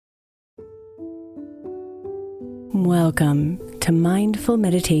Welcome to Mindful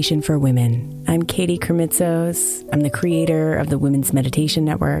Meditation for Women. I'm Katie Kermitzos. I'm the creator of the Women's Meditation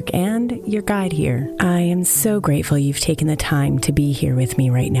Network and your guide here. I am so grateful you've taken the time to be here with me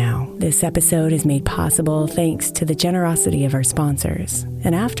right now. This episode is made possible thanks to the generosity of our sponsors.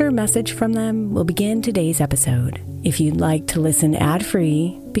 And after a message from them, we'll begin today's episode. If you'd like to listen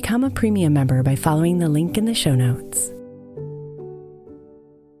ad-free, become a premium member by following the link in the show notes.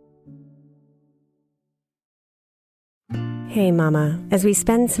 Hey Mama, as we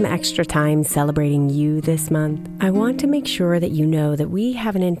spend some extra time celebrating you this month, I want to make sure that you know that we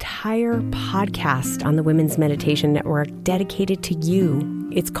have an entire podcast on the Women's Meditation Network dedicated to you.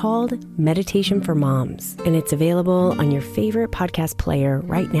 It's called Meditation for Moms, and it's available on your favorite podcast player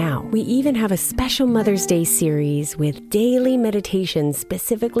right now. We even have a special Mother's Day series with daily meditations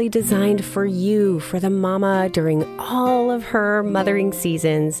specifically designed for you, for the mama during all of her mothering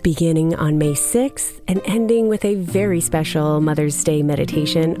seasons, beginning on May 6th and ending with a very special Mother's Day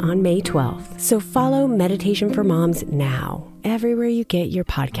meditation on May 12th. So follow Meditation for Moms now, everywhere you get your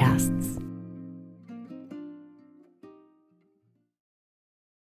podcasts.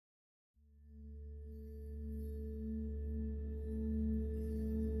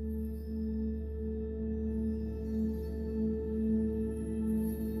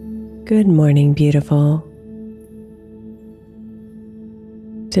 Good morning, beautiful.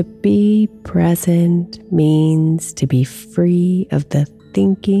 To be present means to be free of the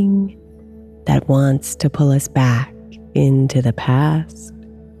thinking that wants to pull us back into the past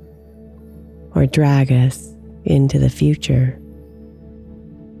or drag us into the future,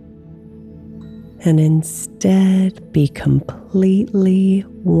 and instead be completely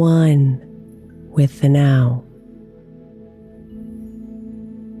one with the now.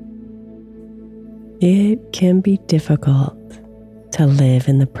 It can be difficult to live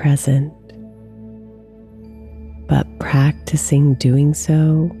in the present, but practicing doing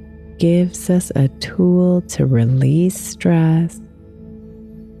so gives us a tool to release stress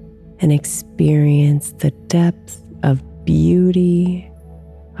and experience the depth of beauty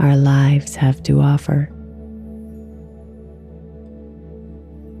our lives have to offer.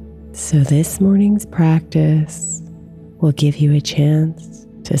 So this morning's practice will give you a chance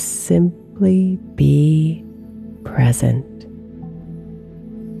to simply be present.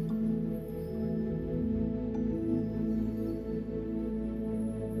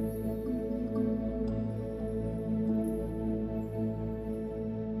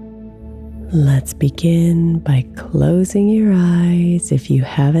 Let's begin by closing your eyes if you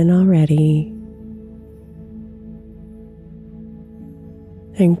haven't already.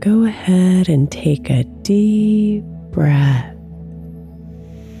 And go ahead and take a deep breath,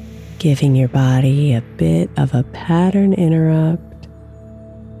 giving your body a bit of a pattern interrupt,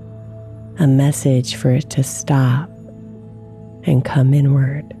 a message for it to stop and come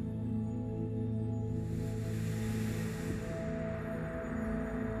inward.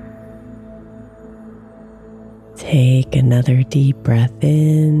 Take another deep breath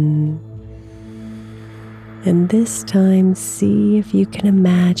in, and this time see if you can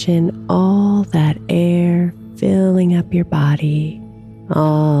imagine all that air filling up your body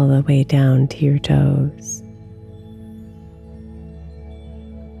all the way down to your toes.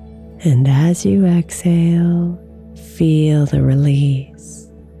 And as you exhale, feel the release.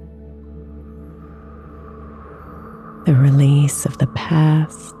 The release of the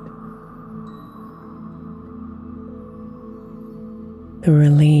past. The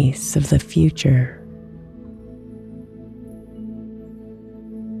release of the future.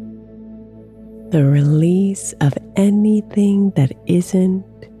 The release of anything that isn't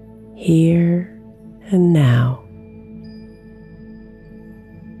here and now.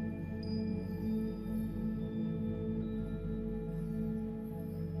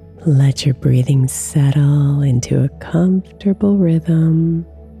 Let your breathing settle into a comfortable rhythm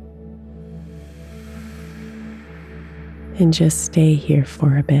and just stay here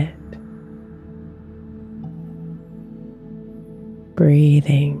for a bit.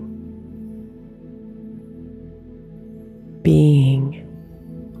 Breathing. Being.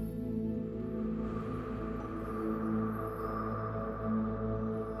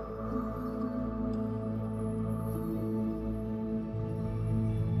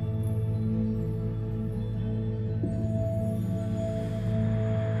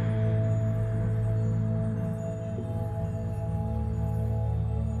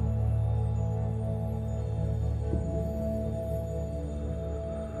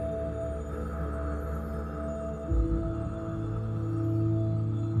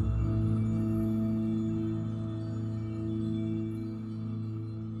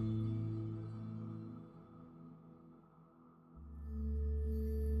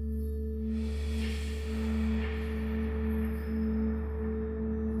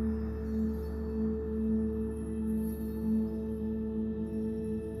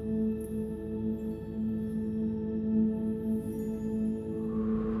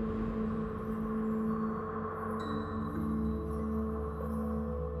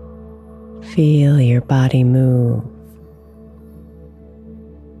 Feel your body move,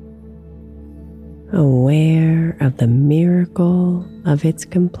 aware of the miracle of its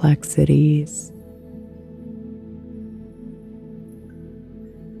complexities.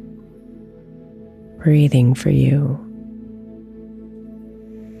 Breathing for you.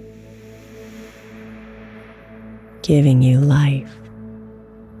 Giving you life.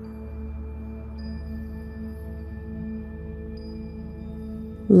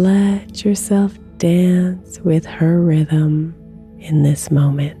 Let yourself dance with her rhythm in this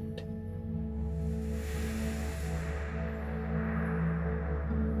moment.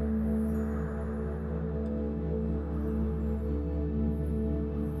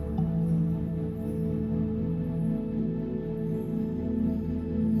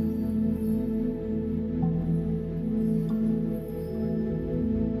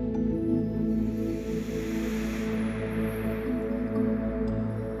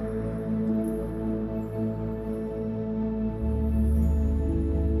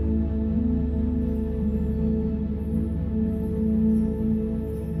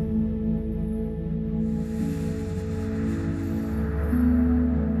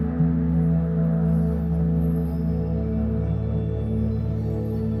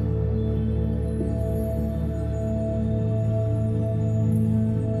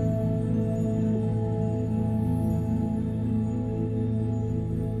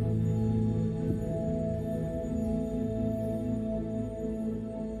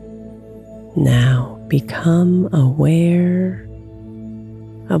 Now become aware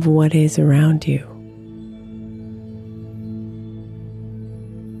of what is around you.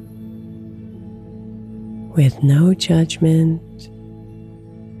 With no judgment,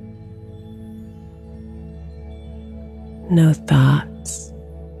 no thoughts,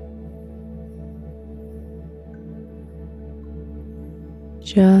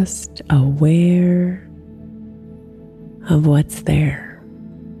 just aware of what's there.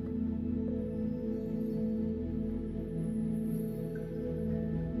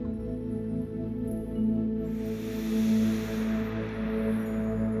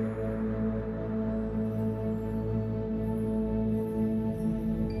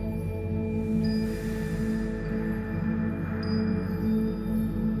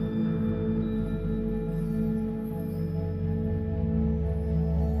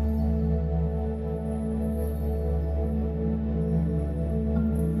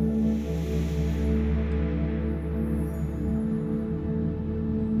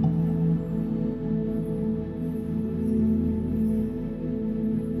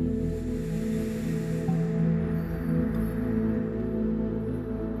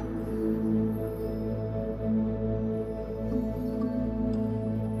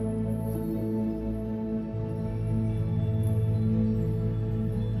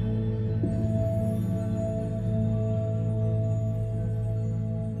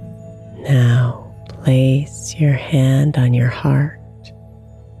 Now place your hand on your heart,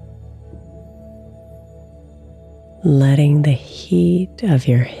 letting the heat of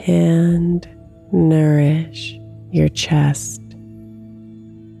your hand nourish your chest.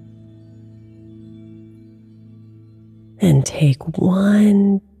 And take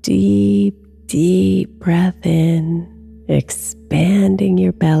one deep, deep breath in, expanding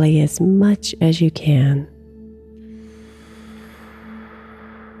your belly as much as you can.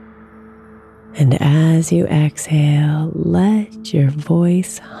 And as you exhale, let your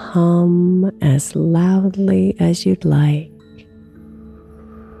voice hum as loudly as you'd like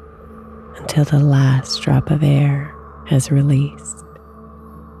until the last drop of air has released.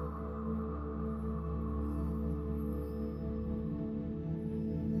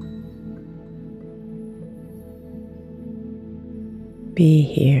 Be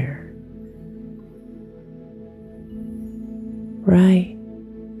here, right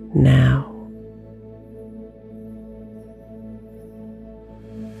now.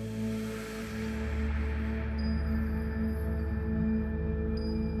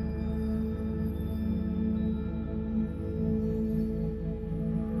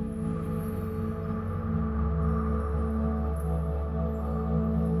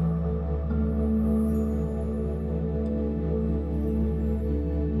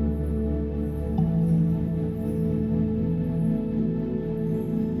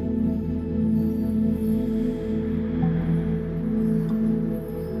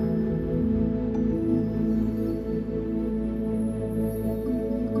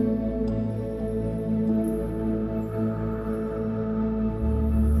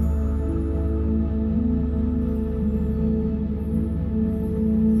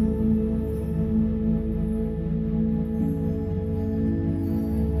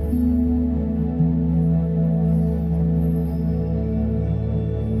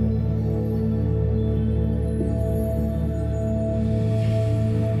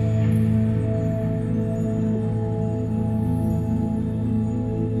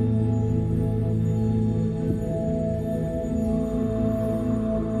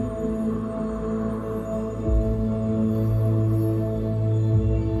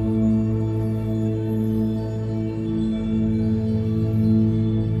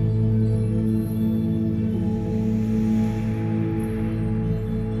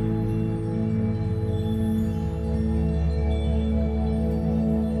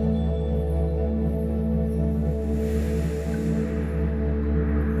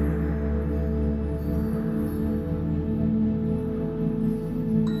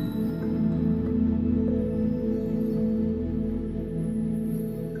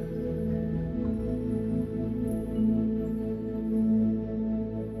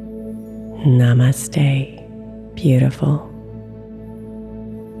 Namaste, beautiful.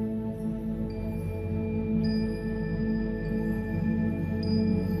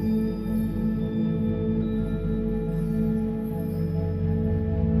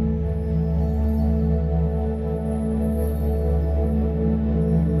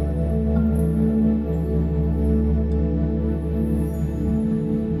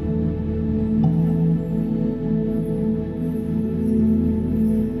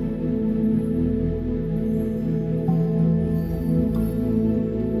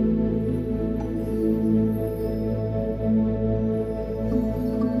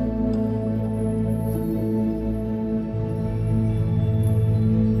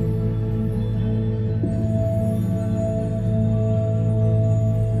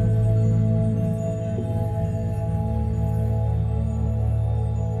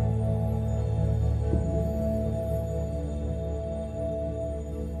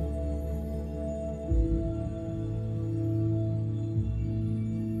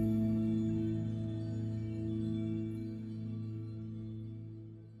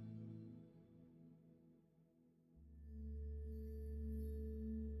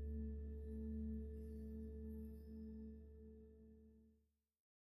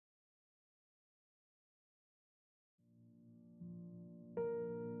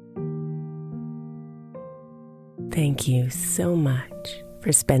 Thank you so much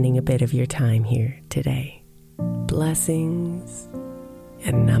for spending a bit of your time here today. Blessings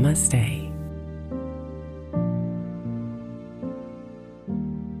and namaste.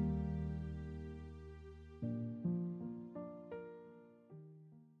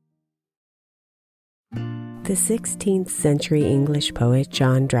 The 16th century English poet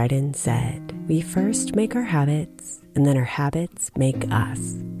John Dryden said, "We first make our habits, and then our habits make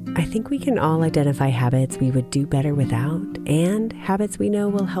us." I think we can all identify habits we would do better without, and habits we know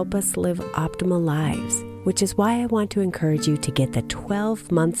will help us live optimal lives, which is why I want to encourage you to get the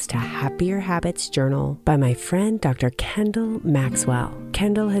 12 Months to Happier Habits journal by my friend Dr. Kendall Maxwell.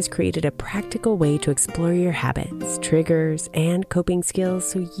 Kendall has created a practical way to explore your habits, triggers, and coping skills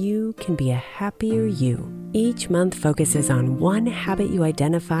so you can be a happier you. Each month focuses on one habit you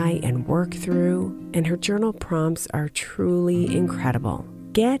identify and work through, and her journal prompts are truly incredible.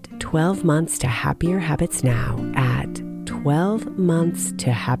 Get 12 Months to Happier Habits now at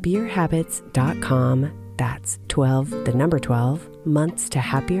 12monthstohappierhabits.com. That's 12, the number 12,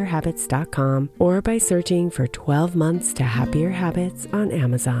 monthstohappierhabits.com, or by searching for 12 Months to Happier Habits on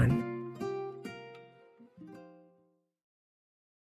Amazon.